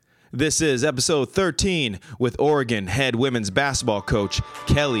This is episode 13 with Oregon head women's basketball coach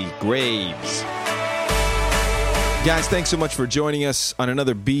Kelly Graves. Guys, thanks so much for joining us on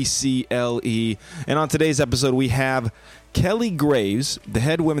another BCLE. And on today's episode, we have Kelly Graves, the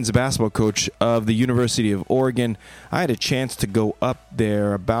head women's basketball coach of the University of Oregon. I had a chance to go up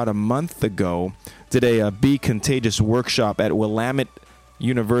there about a month ago, did a Be Contagious workshop at Willamette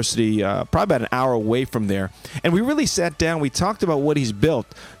University, probably about an hour away from there. And we really sat down. We talked about what he's built.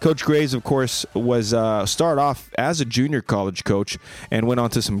 Coach Graves, of course, was started off as a junior college coach and went on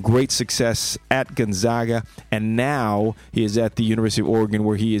to some great success at Gonzaga. And now he is at the University of Oregon,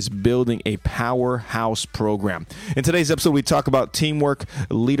 where he is building a powerhouse program. In today's episode, we talk about teamwork,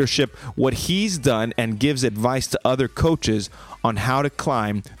 leadership, what he's done, and gives advice to other coaches on how to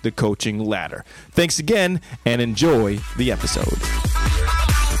climb the coaching ladder. Thanks again, and enjoy the episode.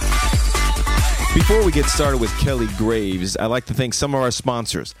 Before we get started with Kelly Graves, I'd like to thank some of our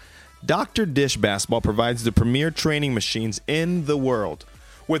sponsors. Dr. Dish Basketball provides the premier training machines in the world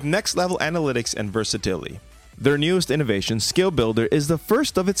with next-level analytics and versatility. Their newest innovation, Skill Builder, is the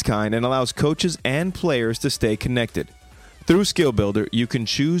first of its kind and allows coaches and players to stay connected. Through Skill Builder, you can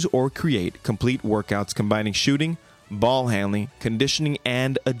choose or create complete workouts combining shooting, ball handling, conditioning,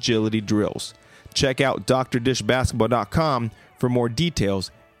 and agility drills. Check out drdishbasketball.com for more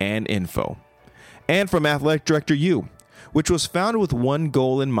details and info. And from Athletic Director U, which was founded with one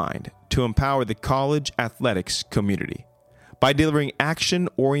goal in mind: to empower the college athletics community. By delivering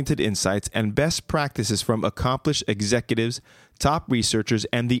action-oriented insights and best practices from accomplished executives, top researchers,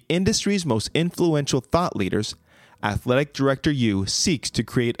 and the industry's most influential thought leaders, Athletic Director U seeks to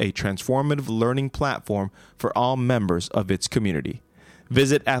create a transformative learning platform for all members of its community.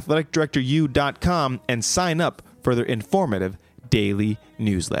 Visit athleticdirectoru.com and sign up for their informative daily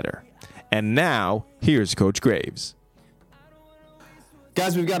newsletter. And now, here's Coach Graves.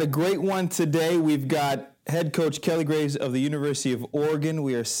 Guys, we've got a great one today. We've got head coach Kelly Graves of the University of Oregon.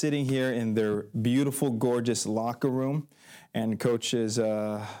 We are sitting here in their beautiful, gorgeous locker room. And Coach has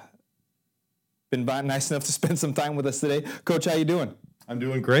been nice enough to spend some time with us today. Coach, how you doing? I'm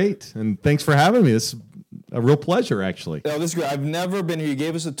doing great, and thanks for having me. It's a real pleasure, actually. Oh, this is great. I've never been here. You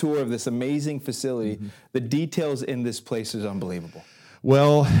gave us a tour of this amazing facility. Mm-hmm. The details in this place is unbelievable.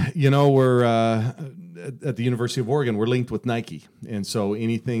 Well, you know, we're at the University of Oregon. We're linked with Nike, and so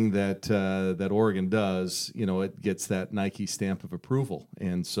anything that Oregon does, you know, it gets that Nike stamp of approval.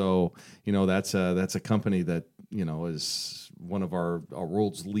 And so, you know, that's a company that, you know, is one of our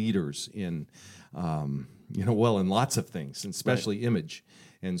world's leaders in, you know, well, in lots of things, and especially right. Image.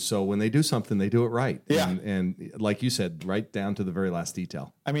 And so when they do something, they do it right. Yeah. And like you said, right down to the very last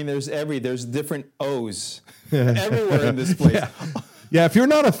detail. I mean, there's different O's everywhere in this place. Yeah. Yeah, if you're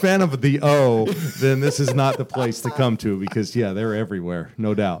not a fan of the O, then this is not the place to come to, because, yeah, they're everywhere,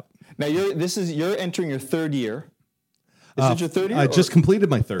 no doubt. Now, you're entering your third year. Is it your third year? I just completed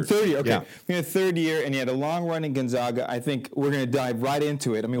my third. Third year, okay. Yeah. You're in third year, and you had a long run in Gonzaga. I think we're going to dive right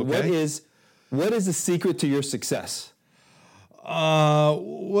into it. I mean, okay. What is the secret to your success?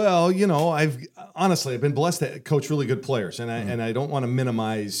 Well, you know, I've been blessed to coach really good players, and I don't want to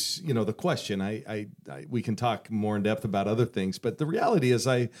minimize, you know, the question. We can talk more in depth about other things, but the reality is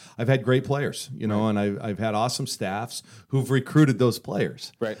I've had great players, you know, and I've had awesome staffs who've recruited those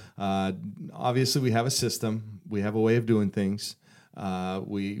players. Right. Obviously, we have a system, we have a way of doing things.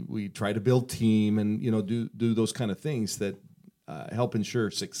 We try to build team and, you know, do those kind of things that help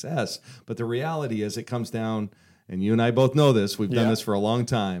ensure success. But the reality is, it comes down. And you and I both know this. We've done this for a long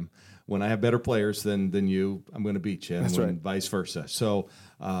time. When I have better players than you, I'm going to beat you, and That's right. Vice versa. So,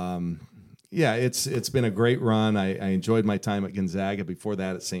 yeah, it's been a great run. I enjoyed my time at Gonzaga, before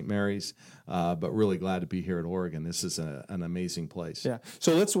that at St. Mary's, but really glad to be here at Oregon. This is an amazing place. Yeah.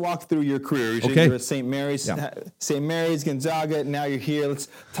 So let's walk through your career. Okay. You're at St. Mary's, Gonzaga. Now you're here. Let's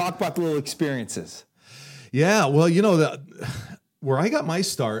talk about the little experiences. Yeah. Well, you know, where I got my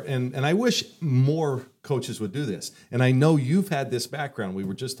start, and I wish more coaches would do this. And I know you've had this background. We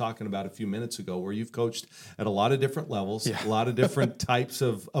were just talking about a few minutes ago, where you've coached at a lot of different levels, a lot of different types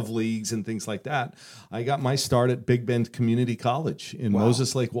of leagues and things like that. I got my start at Big Bend Community College in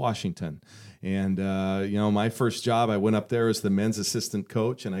Moses Lake, Washington. And, you know, my first job, I went up there as the men's assistant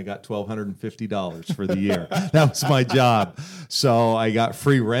coach, and I got $1,250 for the year. That was my job. So I got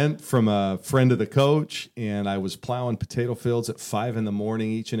free rent from a friend of the coach, and I was plowing potato fields at 5 a.m.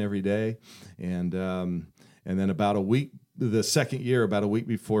 each and every day. And then about a week, the second year, about a week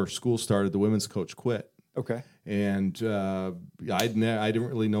before school started, the women's coach quit. Okay. And I didn't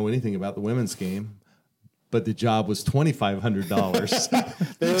really know anything about the women's game. but the job was $2,500.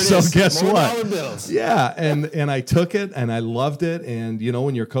 There it So is. guess More what? dollar bills. Yeah, and I took it and I loved it. And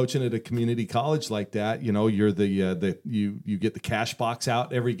when you're coaching at a community college like that, you're you get the cash box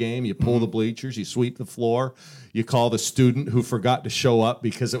out every game. You pull the bleachers, you sweep the floor, you call the student who forgot to show up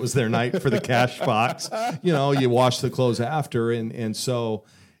because it was their night for the cash box. You wash the clothes after, and so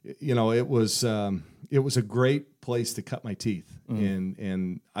it was a great place to cut my teeth.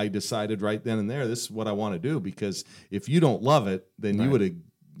 And I decided right then and there, this is what I want to do, because if you don't love it, then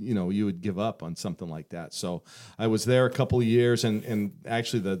you would give up on something like that. So I was there a couple of years, and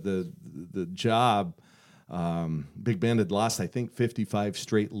actually the job, Big Bend had lost, I think, 55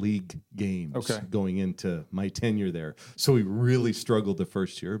 straight league games going into my tenure there. So we really struggled the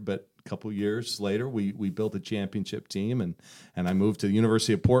first year, but a couple years later, we built a championship team, and I moved to the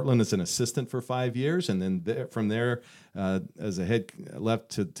University of Portland as an assistant for 5 years, and then from there, as a left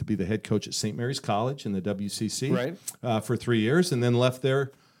to be the head coach at St. Mary's College in the WCC for 3 years, and then left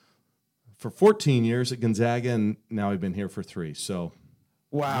there for 14 years at Gonzaga, and now I've been here for 3. So.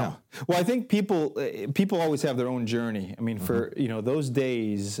 Wow. Yeah. Well, I think people always have their own journey. I mean, for those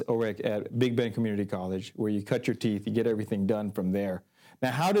days over at Big Bend Community College, where you cut your teeth, you get everything done from there. Now,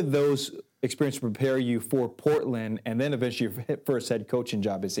 how did those experiences prepare you for Portland and then eventually your first head coaching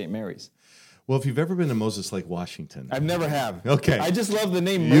job at St. Mary's? Well, if you've ever been to Moses Lake, Washington. I've never have. Okay. I just love the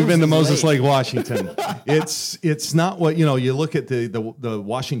name You've been to Moses Lake, Washington. It's not what, you look at the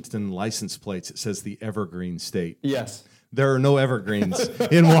Washington license plates, it says the Evergreen State. Yes. There are no evergreens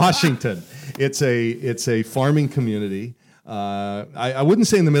in Washington. It's a farming community. I wouldn't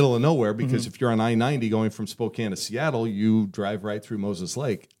say in the middle of nowhere, because if you're on I-90 going from Spokane to Seattle, you drive right through Moses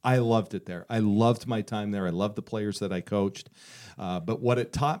Lake. I loved it there. I loved my time there. I loved the players that I coached. But what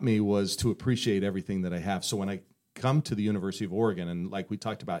it taught me was to appreciate everything that I have. So when I come to the University of Oregon, and like we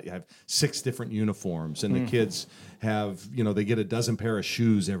talked about, you have 6 different uniforms, and the kids have, they get a dozen pair of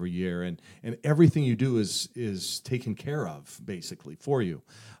shoes every year, and everything you do is taken care of basically for you.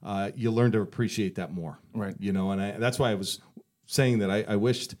 You learn to appreciate that more, right? And that's why I was saying that I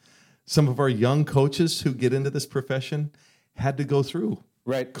wished some of our young coaches who get into this profession had to go through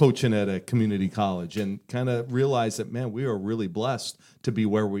coaching at a community college and kind of realize that, man, we are really blessed to be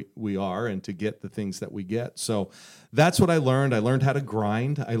where we are and to get the things that we get. So that's what I learned. I learned how to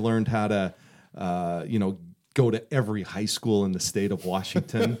grind. I learned how to, go to every high school in the state of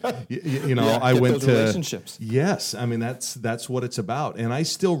Washington. I went to relationships. Yes, I mean that's what it's about, and I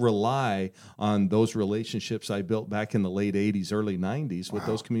still rely on those relationships I built back in the late '80s, early '90s with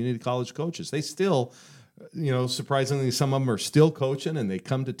those community college coaches. They still, surprisingly, some of them are still coaching, and they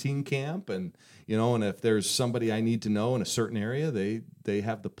come to team camp, and and if there's somebody I need to know in a certain area, they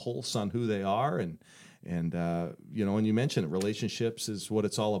have the pulse on who they are, and you mentioned it, relationships is what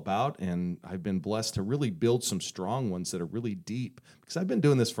it's all about, and I've been blessed to really build some strong ones that are really deep, because I've been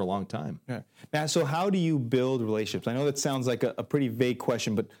doing this for a long time. Yeah. Now, so how do you build relationships? I know that sounds like a pretty vague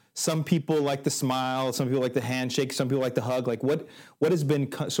question, but some people like the smile, some people like the handshake, some people like the hug. Like what has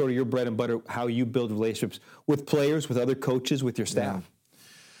been sort of your bread and butter, how you build relationships with players, with other coaches, with your staff? Yeah.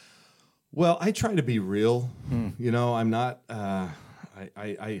 Well, I try to be real. I'm not...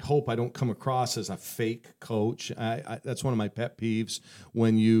 I hope I don't come across as a fake coach. That's one of my pet peeves,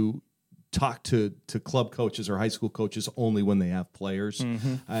 when you talk to club coaches or high school coaches only when they have players.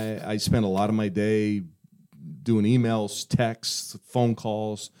 I spend a lot of my day doing emails, texts, phone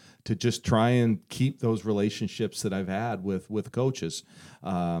calls to just try and keep those relationships that I've had with coaches,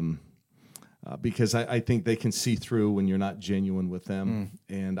 because I think they can see through when you're not genuine with them.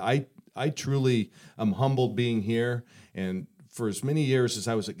 And I truly am humbled being here. And for as many years as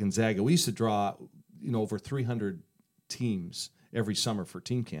I was at Gonzaga, we used to draw, over 300 teams every summer for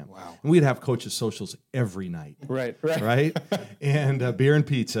team camp. Wow. And we'd have coaches' socials every night. Right. And beer and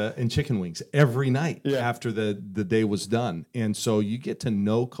pizza and chicken wings every night after the day was done. And so you get to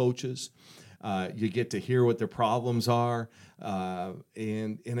know coaches. You get to hear what their problems are.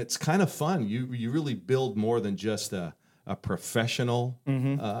 And it's kind of fun. You really build more than just a professional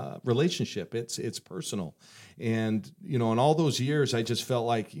relationship. It's personal. And, in all those years, I just felt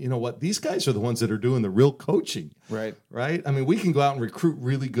like, these guys are the ones that are doing the real coaching. Right. I mean, we can go out and recruit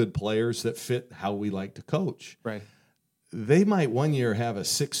really good players that fit how we like to coach. Right. They might one year have a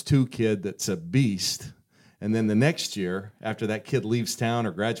 6'2" kid that's a beast. And then the next year, after that kid leaves town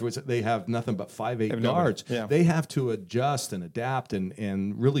or graduates, they have nothing but 5'8" guards. Yeah. They have to adjust and adapt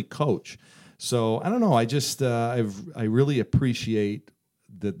and really coach. So I don't know. I just I really appreciate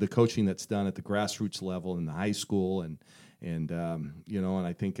the coaching that's done at the grassroots level in the high school, and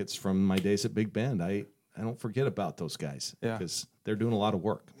I think it's from my days at Big Bend. I don't forget about those guys because they're doing a lot of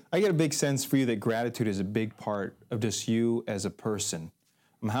work. I get a big sense for you that gratitude is a big part of just you as a person.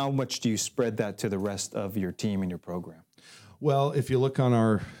 How much do you spread that to the rest of your team and your program? Well, if you look on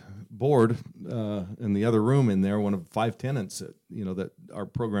our board in the other room in there, one of 5 tenets that, that our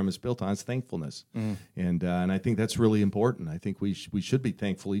program is built on is thankfulness, and I think that's really important. I think we should be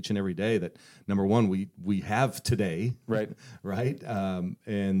thankful each and every day that, number one, we have today, right,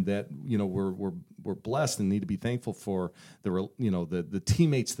 and that we're blessed and need to be thankful for the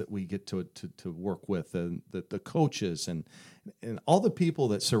teammates that we get to work with, and the coaches and all the people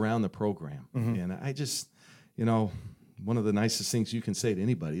that surround the program, and I just one of the nicest things you can say to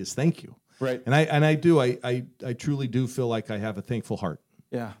anybody is thank you. Right. And I truly do feel like I have a thankful heart.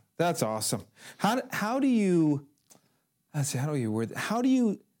 Yeah, that's awesome. How do you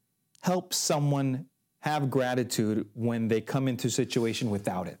help someone have gratitude when they come into a situation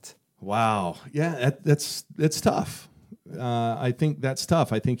without it? Wow. Yeah, that's tough. I think that's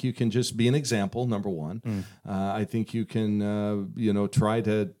tough. I think you can just be an example, number one. I think you can try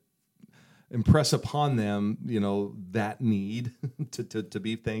to impress upon them, that need to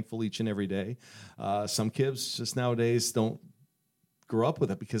be thankful each and every day. Some kids just nowadays don't grow up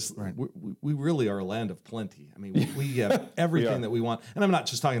with it because we really are a land of plenty. I mean, we have everything that we want. And I'm not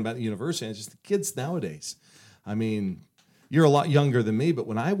just talking about the university, it's just the kids nowadays. I mean, you're a lot younger than me, but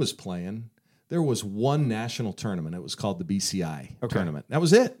when I was playing, there was one national tournament. It was called the BCI tournament. That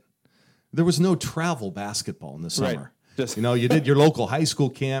was it. There was no travel basketball in the summer. Right. You did your local high school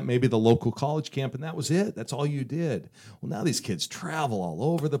camp, maybe the local college camp, and that was it. That's all you did. Well, now these kids travel all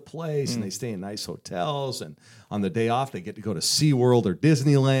over the place, and they stay in nice hotels, and on the day off, they get to go to SeaWorld or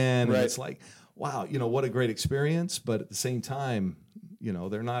Disneyland, and it's like, wow, what a great experience, but at the same time,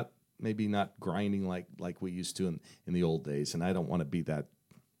 they're maybe not grinding like we used to in the old days, and I don't want to be that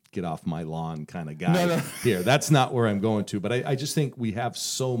get off my lawn kind of guy here. That's not where I'm going to, but I just think we have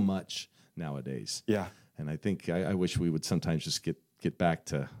so much nowadays. Yeah. And I think I wish we would sometimes just get back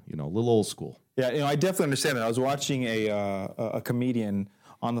to a little old school. Yeah, I definitely understand that. I was watching a comedian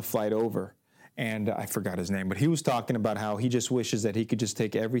on the flight over, and I forgot his name, but he was talking about how he just wishes that he could just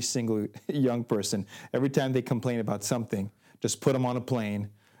take every single young person, every time they complain about something, just put them on a plane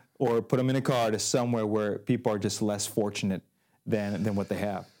or put them in a car to somewhere where people are just less fortunate than what they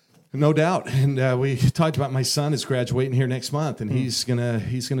have. No doubt, and we talked about my son is graduating here next month, and he's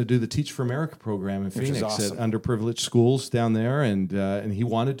gonna do the Teach for America program in Phoenix awesome. at underprivileged schools down there, and he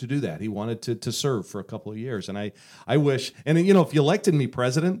wanted to do that. He wanted to serve for a couple of years, and I wish, and if you elected me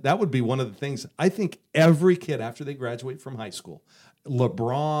president, that would be one of the things. I think every kid after they graduate from high school,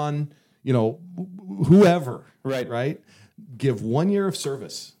 LeBron, whoever, right, give 1 year of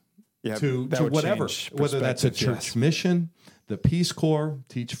service to whatever, whether that's a church mission, the Peace Corps,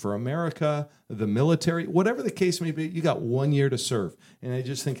 Teach for America, the military, whatever the case may be, you got 1 year to serve. And I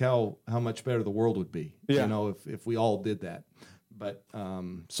just think how much better the world would be, if we all did that. But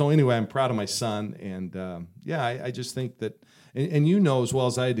so anyway, I'm proud of my son. And I just think that, and as well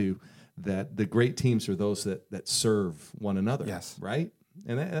as I do, that the great teams are those that serve one another. Yes. Right?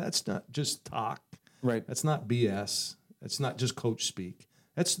 And that's not just talk. Right. That's not BS. That's not just coach speak.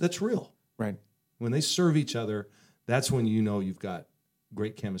 That's real. Right. When they serve each other, that's when you've got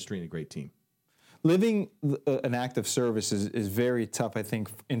great chemistry and a great team. Living an act of service is very tough, I think,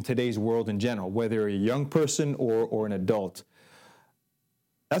 in today's world in general, whether you're a young person or an adult.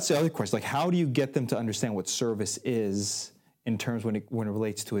 That's the other question. Like, how do you get them to understand what service is in terms when it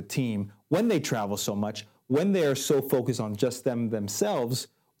relates to a team, when they travel so much, when they are so focused on just themselves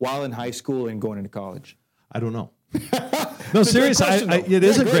while in high school and going into college? I don't know. No, seriously, it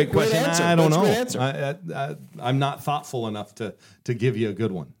is a great question. I don't know. I'm not thoughtful enough to give you a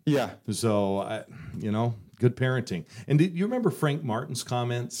good one. Yeah. So, good parenting. And do you remember Frank Martin's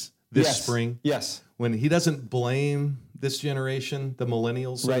comments this spring? Yes. When he doesn't blame this generation, the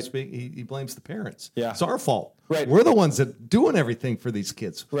millennials, so to speak, he blames the parents. Yeah. It's our fault. Right. We're the ones that doing everything for these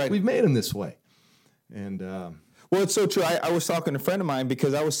kids. Right. We've made them this way. And well, it's so true. I was talking to a friend of mine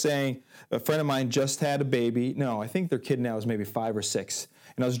because I was saying a friend of mine just had a baby. No, I think their kid now is maybe 5 or 6.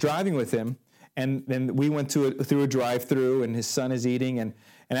 And I was driving with him, and then we went through a drive-through, and his son is eating. And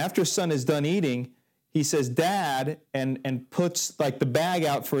after his son is done eating, he says, "Dad," and puts like the bag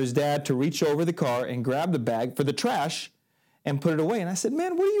out for his dad to reach over the car and grab the bag for the trash and put it away. And I said,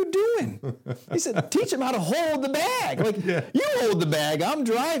 "Man, what are you doing?" He said, "Teach him how to hold the bag. Like, you hold the bag, I'm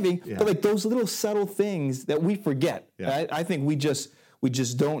driving." Yeah. But like those little subtle things that we forget. Yeah. I think we just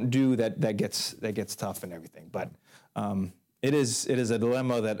don't do that gets tough and everything. But it is a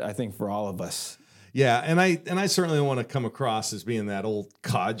dilemma that I think for all of us. Yeah, and I certainly don't want to come across as being that old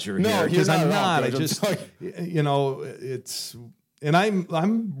codger here, because I'm not. I just, it's And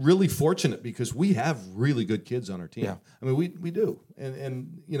I'm really fortunate because we have really good kids on our team. Yeah. I mean, we do,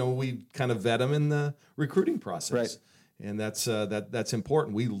 and we kind of vet them in the recruiting process, Right. and that's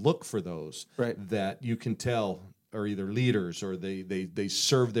important. We look for those that you can tell are either leaders or they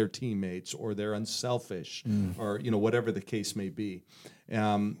serve their teammates or they're unselfish or whatever the case may be.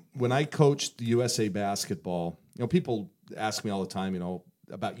 When I coached the USA basketball, people ask me all the time,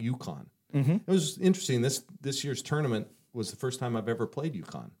 about UConn. Mm-hmm. It was interesting. This year's tournament was the first time I've ever played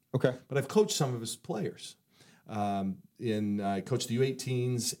UConn. Okay. But I've coached some of his players. I coached the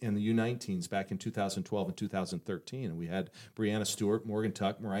U18s and the U19s back in 2012 and 2013. And we had Breanna Stewart, Morgan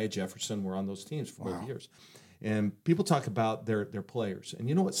Tuck, Mariah Jefferson were on those teams for both years. And people talk about their players. And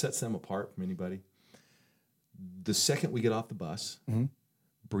you know what sets them apart from anybody? The second we get off the bus,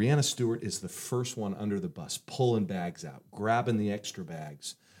 Breanna Stewart is the first one under the bus, pulling bags out, grabbing the extra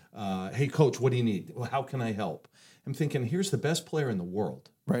bags. Hey, coach, what do you need? Well, how can I help? I'm thinking, here's the best player in the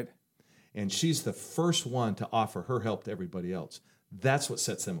world. Right. And she's the first one to offer her help to everybody else. That's what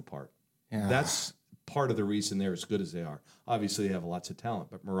sets them apart. Yeah. That's part of the reason they're as good as they are. Obviously, they have lots of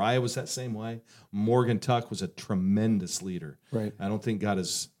talent, but Mariah was that same way. Morgan Tuck was a tremendous leader. Right. I don't think got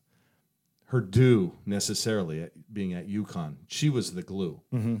her due necessarily at being at UConn. She was the glue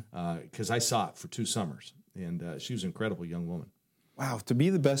because I saw it for 2 summers, and she was an incredible young woman. Wow, to be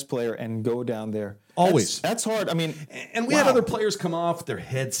the best player and go down there. Always. That's hard. I mean, and we had other players come off with their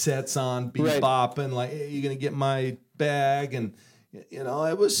headsets on, bopping, like, hey, you're going to get my bag. And,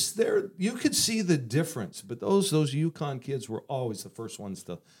 it was there. You could see the difference. But those UConn kids were always the first ones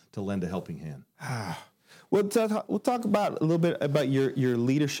to lend a helping hand. We'll talk about a little bit about your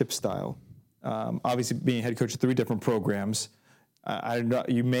leadership style. Obviously, being head coach of 3 different programs. I don't know,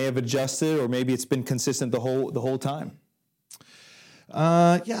 you may have adjusted, or maybe it's been consistent the whole time.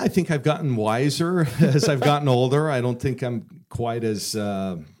 I think I've gotten wiser as I've gotten older. I don't think I'm quite as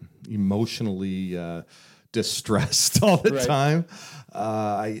emotionally distressed all the time.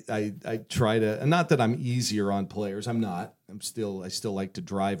 I try to, and not that I'm easier on players. I'm not. I still like to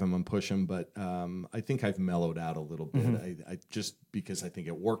drive them and push them, but I think I've mellowed out a little bit. I just because I think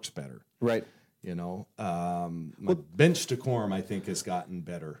it works better. Right. My bench decorum, I think, has gotten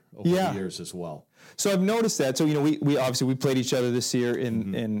better over the years as well. So I've noticed that. So, we obviously played each other this year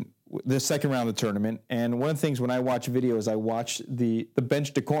in the second round of the tournament. And one of the things when I watch videos, I watch the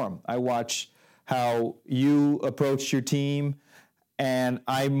bench decorum. I watch how you approach your team, and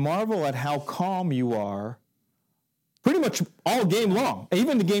I marvel at how calm you are pretty much all game long.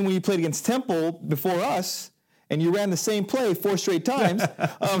 Even the game when you played against Temple before us, and you ran the same play 4 straight times.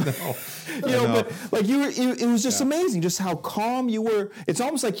 But like it was just amazing just how calm you were. It's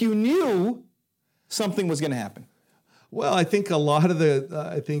almost like you knew something was going to happen. Well, I think a lot of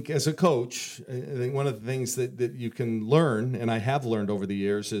I think as a coach, I think one of the things that you can learn, and I have learned over the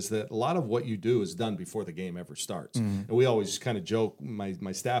years, is that a lot of what you do is done before the game ever starts. And we always kind of joke,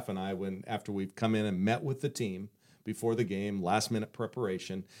 my staff and I, after we've come in and met with the team before the game, last minute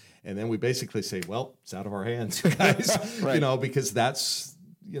preparation, and then we basically say, well, it's out of our hands, guys, because that's,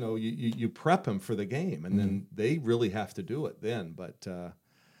 you prep them for the game, and then they really have to do it then. But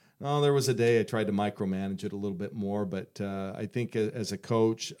there was a day I tried to micromanage it a little bit more, but I think as a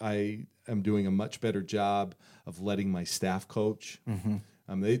coach, I am doing a much better job of letting my staff coach.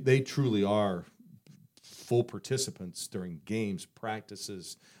 They truly are full participants during games,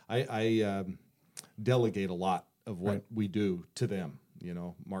 practices. I delegate a lot of what we do to them.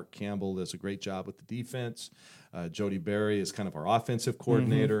 Mark Campbell does a great job with the defense. Jody Berry is kind of our offensive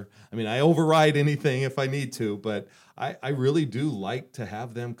coordinator. I mean, I override anything if I need to, but I really do like to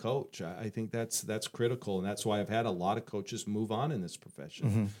have them coach. I think that's critical, and that's why I've had a lot of coaches move on in this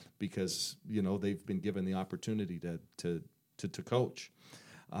profession because they've been given the opportunity to coach.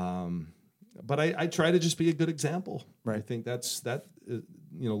 But I try to just be a good example. Right. I think that's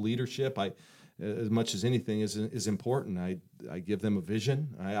leadership. As much as anything is important. I give them a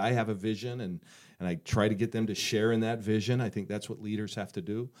vision. I have a vision, and I try to get them to share in that vision. I think that's what leaders have to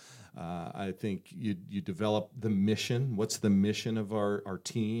do. I think you develop the mission. What's the mission of our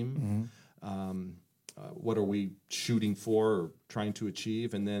team? What are we shooting for or trying to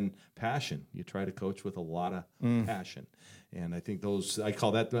achieve? And then passion. You try to coach with a lot of passion. And I think I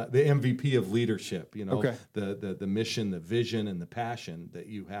call that the MVP of leadership, the mission, the vision, and the passion that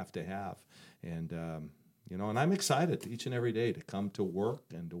you have to have. And, and I'm excited each and every day to come to work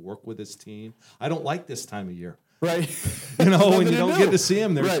and to work with this team. I don't like this time of year. Right. When you don't get to see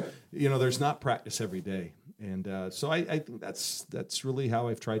them, there's not practice every day. And so I think that's really how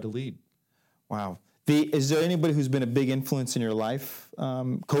I've tried to lead. Wow. Is there anybody who's been a big influence in your life,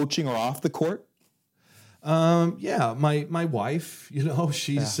 coaching or off the court? Yeah, my wife,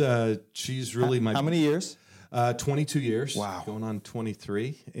 she's really my. How many years? 22 years. Wow. Going on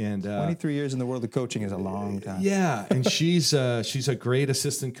 23. And 23 years in the world of coaching is a long time. Yeah, and she's a great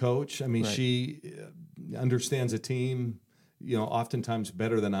assistant coach. I mean, Right. she understands a team, oftentimes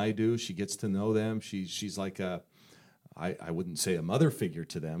better than I do. She gets to know them. She's like I wouldn't say a mother figure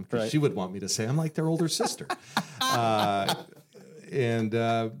to them, because Right. she would want me to say I'm like their older sister.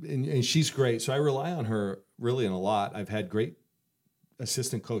 And she's great. So I rely on her really in a lot. I've had great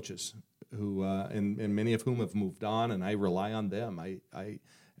assistant coaches who and many of whom have moved on, and I rely on them. I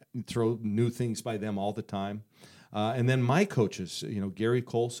throw new things by them all the time. And then my coaches, Gary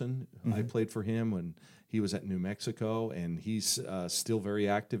Colson, I played for him when he was at New Mexico, and he's still very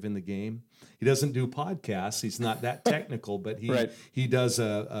active in the game. He doesn't do podcasts; he's not that technical, but Right. he does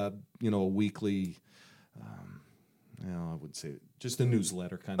a weekly. I wouldn't say just a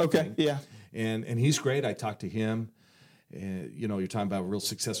newsletter kind of thing. Yeah. And he's great. I talked to him. You're talking about a real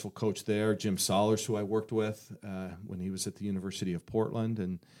successful coach there, Jim Sollers, who I worked with when he was at the University of Portland,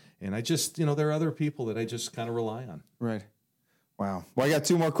 and I just there are other people that I just kind of rely on. Right. Wow. Well, I got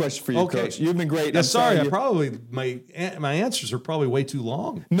two more questions for you, Okay. Coach. You've been great. Yeah, I'm sorry, I you- probably my answers are probably way too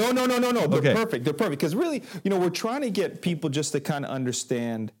long. No. They're Okay. perfect. They're perfect. Because really, we're trying to get people just to kind of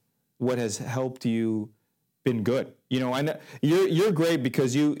understand what has helped you been good. I know you're great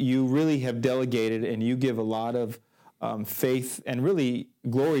because you really have delegated, and you give a lot of faith and really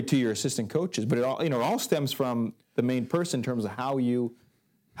glory to your assistant coaches. But it all stems from the main person in terms of how you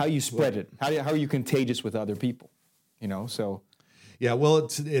spread it. How are you contagious with other people? So. Yeah, well,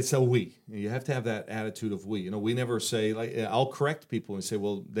 it's a we. You have to have that attitude of we. We never say, like, I'll correct people and say,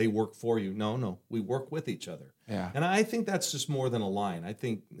 well, they work for you. No, we work with each other. Yeah. And I think that's just more than a line. I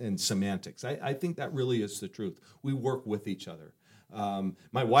think in semantics, I think that really is the truth. We work with each other.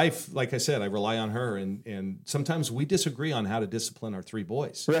 My wife, like I said, I rely on her, and sometimes we disagree on how to discipline our three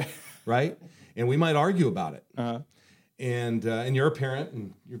boys. Right. Right? And we might argue about it. Uh-huh. And you're a parent,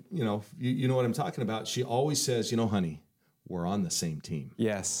 and you know what I'm talking about. She always says, honey, we're on the same team.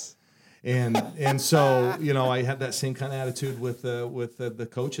 Yes. And so I have that same kind of attitude with the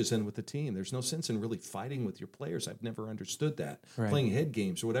coaches and with the team. There's no sense in really fighting with your players. I've never understood that. Right. Playing head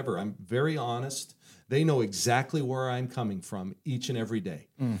games or whatever. I'm very honest. They know exactly where I'm coming from each and every day.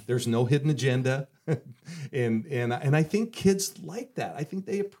 There's no hidden agenda, and I think kids like that. I think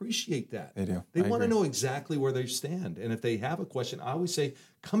they appreciate that. They do. They I want to agree. know exactly where they stand, and if they have a question, I always say,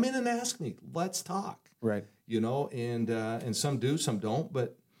 "Come in and ask me. Let's talk." Right. And some do, some don't,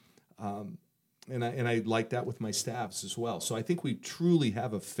 but and I like that with my staffs as well. So I think we truly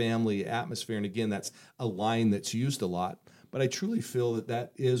have a family atmosphere, and again, that's a line that's used a lot, but I truly feel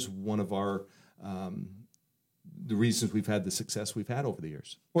that is one of our the reasons we've had the success we've had over the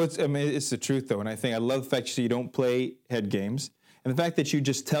years. Well, it's the truth, though, and I love the fact that you don't play head games, and the fact that you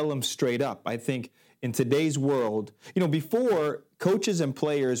just tell them straight up. I think in today's world, before, coaches and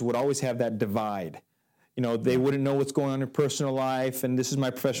players would always have that divide. They wouldn't know what's going on in their personal life, and this is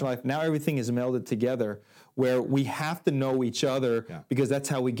my professional life. Now everything is melded together, where we have to know each other because that's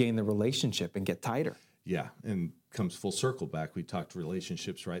how we gain the relationship and get tighter. Yeah, and comes full circle back. We talked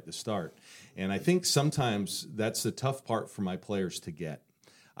relationships right at the start. And I think sometimes that's the tough part for my players to get.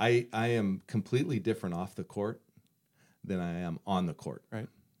 I am completely different off the court than I am on the court. Right.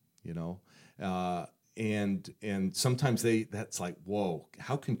 And sometimes that's like, whoa,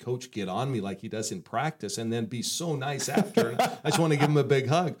 how can coach get on me like he does in practice and then be so nice after? And I just want to give him a big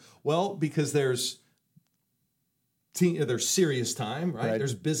hug. Well, because there's serious time, right?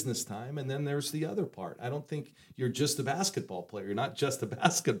 There's business time, and then there's the other part. I don't think you're just a basketball player. You're not just a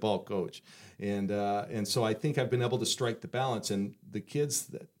basketball coach. And so I think I've been able to strike the balance. And the kids,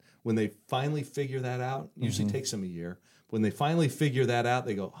 that when they finally figure that out, usually takes them a year. When they finally figure that out,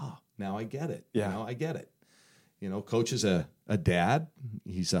 they go, oh, now I get it. Yeah. I get it. Coach is a dad.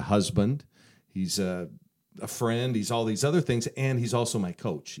 He's a husband. He's a friend. He's all these other things, and he's also my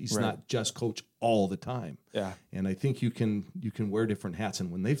coach. He's not just coach all the time. Yeah. And I think you can wear different hats,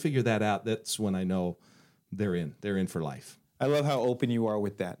 and when they figure that out, that's when I know they're in for life. I love how open you are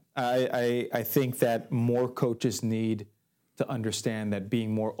with that. I think that more coaches need to understand that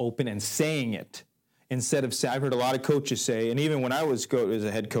being more open and saying it instead of I've heard a lot of coaches say, and even when I was as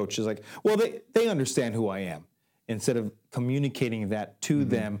a head coach, is like, well, they understand who I am, instead of communicating that to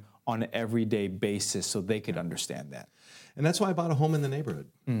them on an everyday basis so they could understand that. And that's why I bought a home in the neighborhood.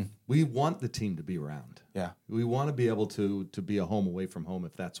 We want the team to be around. Yeah. We want to be able to be a home away from home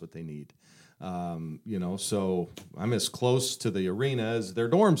if that's what they need. So I'm as close to the arena as their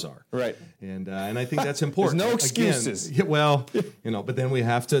dorms are. Right. And I think that's important. There's no excuses. Again, but then we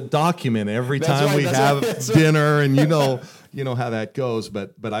have to document every That's time right, we that's have right, that's dinner, and you know how that goes.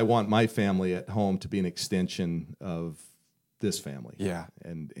 But I want my family at home to be an extension of this family. Yeah.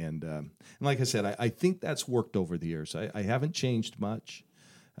 And like I said, I think that's worked over the years. I haven't changed much.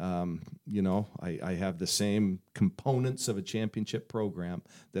 I have the same components of a championship program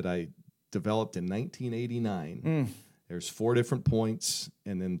that I developed in 1989. There's 4 different points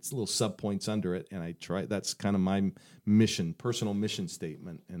and then little sub points under it. And that's kind of my mission, personal mission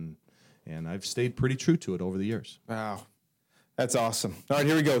statement. And I've stayed pretty true to it over the years. Wow. That's awesome. All right,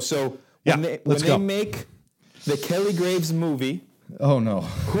 here we go. So Let's when go. they make the Kelly Graves movie, Oh, no.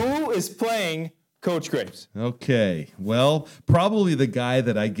 who is playing Coach Graves? Okay. Well, probably the guy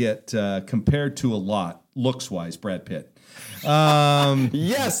that I get compared to a lot, looks-wise, Brad Pitt.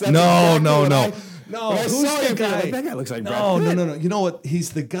 Yes, that's No. exactly what when I Who's saw the him, guy? like, that guy looks like Brad Pitt. No. You know what? He's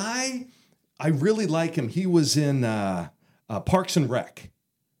the guy. I really like him. He was in Parks and Rec,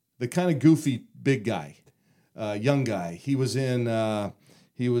 the kind of goofy big guy, young guy. He was in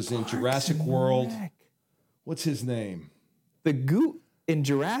Jurassic World. What's his name? In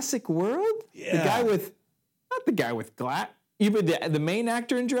Jurassic World? Yeah. Not the guy with even the main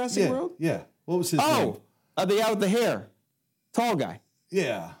actor in Jurassic World? Yeah. What was his name? The guy with the hair. Tall guy.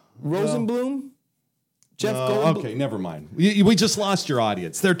 Yeah. Rosenblum? Jeff Goldblum? Okay, never mind. We just lost your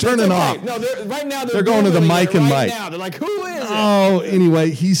audience. They're turning off. No, right now They're going to the Googling Mike it and right Mike. now. They're like, who is it? Oh, anyway,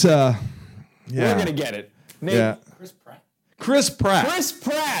 he's We're going to get it. Nate, yeah. Chris Pratt.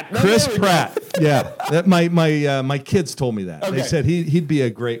 No, Chris there we go. Pratt. Yeah. That my kids told me that. They Okay. said he'd be a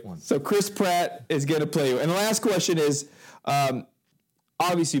great one. So Chris Pratt is going to play you. And the last question is,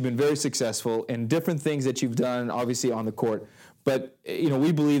 obviously you've been very successful in different things that you've done, obviously on the court. But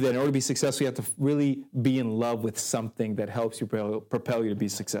we believe that in order to be successful, you have to really be in love with something that helps you propel you to be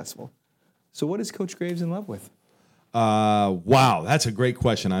successful. So what is Coach Graves in love with? Wow, that's a great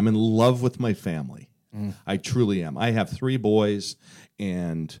question. I'm in love with my family. I truly am. I have 3 boys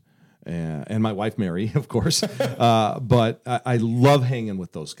and my wife Mary, of course. But I love hanging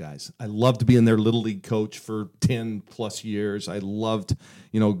with those guys. I loved being their little league coach for 10 plus years. I loved,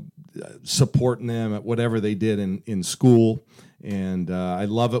 supporting them at whatever they did in school. And I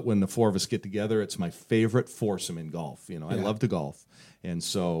love it when the 4 of us get together. It's my favorite foursome in golf. I love to golf. And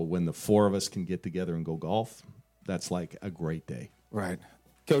so when the 4 of us can get together and go golf, that's like a great day. Right.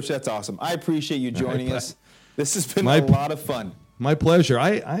 Coach, that's awesome. I appreciate you joining us. This has been My- a lot of fun. My pleasure.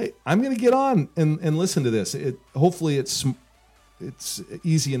 I'm going to get on and listen to this. Hopefully it's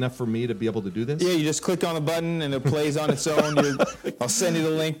easy enough for me to be able to do this. Yeah, you just click on the button and it plays on its own. I'll send you the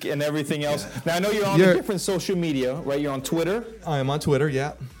link and everything else. Now, I know you're on different social media, right? You're on Twitter. I am on Twitter,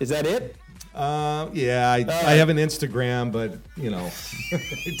 yeah. Is that it? I have an Instagram, but,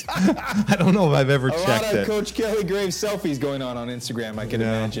 I don't know if I've ever A checked lot of it. Coach Kelly Graves selfies going on Instagram, I can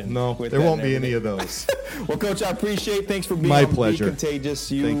imagine. No, with there that won't and be any everything. of those. Well, Coach, I appreciate it. Thanks for being My on pleasure. Be Contagious.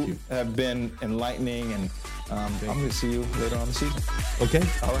 Thank you. have been enlightening, and I'm going to see you later on the season. Okay?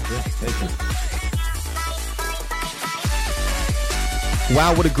 All right. Yeah, thank you.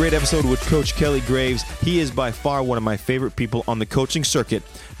 Wow, what a great episode with Coach Kelly Graves. He is by far one of my favorite people on the coaching circuit,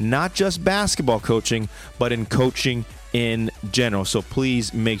 not just basketball coaching, but in coaching in general. So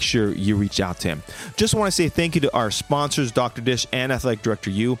please make sure you reach out to him. Just want to say thank you to our sponsors, Dr. Dish and Athletic Director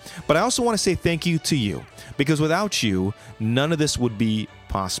You, but I also want to say thank you to you, because without you, none of this would be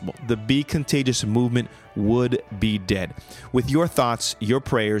possible. The Be Contagious movement would be dead. With your thoughts, your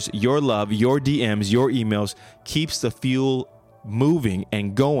prayers, your love, your DMs, your emails keeps the fuel moving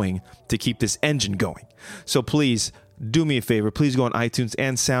and going to keep this engine going. So please do me a favor. Please go on iTunes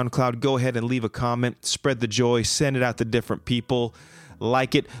and SoundCloud. Go ahead and leave a comment. Spread the joy. Send it out to different people.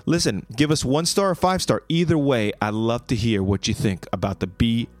 Like it. Listen, give us 1 star or 5 star. Either way, I'd love to hear what you think about the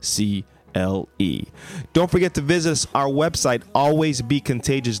BCLE. Don't forget to visit our website,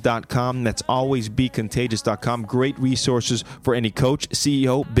 alwaysbecontagious.com. That's alwaysbecontagious.com. Great resources for any coach,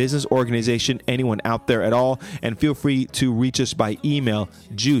 CEO, business organization, anyone out there at all. And feel free to reach us by email,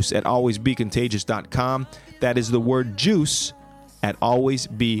 juice@alwaysbecontagious.com. That is the word juice at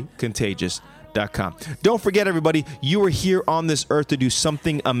alwaysbecontagious.com. Don't forget, everybody, you are here on this earth to do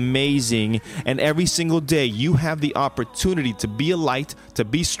something amazing, and every single day you have the opportunity to be a light, to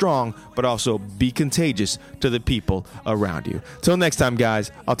be strong, but also be contagious to the people around you. Till next time,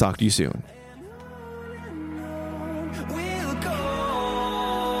 guys, I'll talk to you soon.